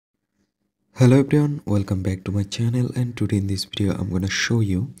Hello everyone, welcome back to my channel, and today in this video I'm gonna show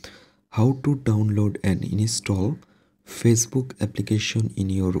you how to download and install Facebook application in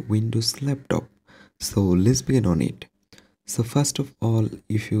your Windows laptop. So let's begin on it. So first of all,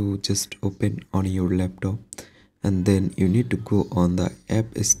 if you just open on your laptop, and then you need to go on the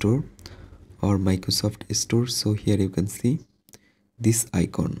App Store or Microsoft Store. So here you can see this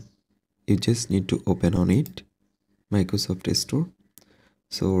icon. You just need to open on it, Microsoft Store.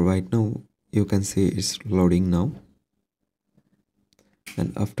 So right now you can see it's loading now,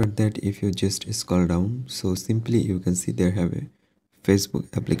 and after that if you just scroll down, so simply you can see there have a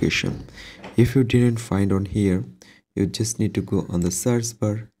Facebook application. If you didn't find on here, you just need to go on the search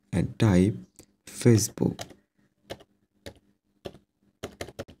bar and type Facebook,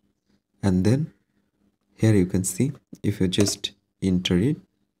 and then here you can see if you just enter it,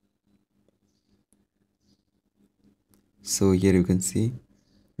 so here you can see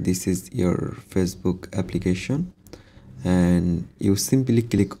this is your Facebook application, and you simply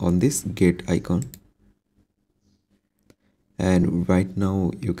click on this get icon, and right now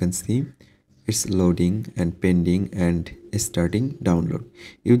you can see it's loading and pending and starting download.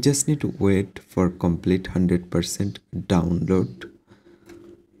 You just need to wait for complete 100% download,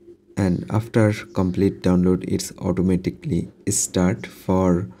 and after complete download it's automatically start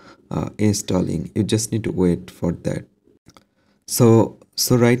for installing. You just need to wait for that. So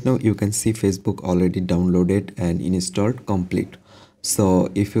right now you can see Facebook already downloaded and installed complete. So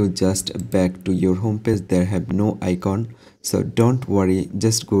if you just back to your home page, there have no icon, so don't worry,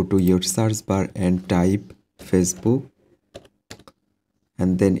 just go to your search bar and type Facebook,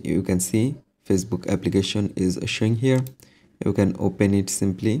 and then you can see Facebook application is showing here. You can open it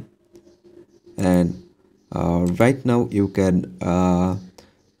simply, and right now you can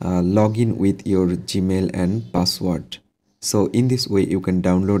log in with your Gmail and password. So in this way you can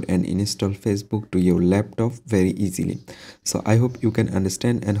download and install Facebook to your laptop very easily. So I hope you can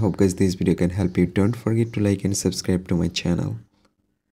understand, and hope guys this video can help you. Don't forget to like and subscribe to my channel.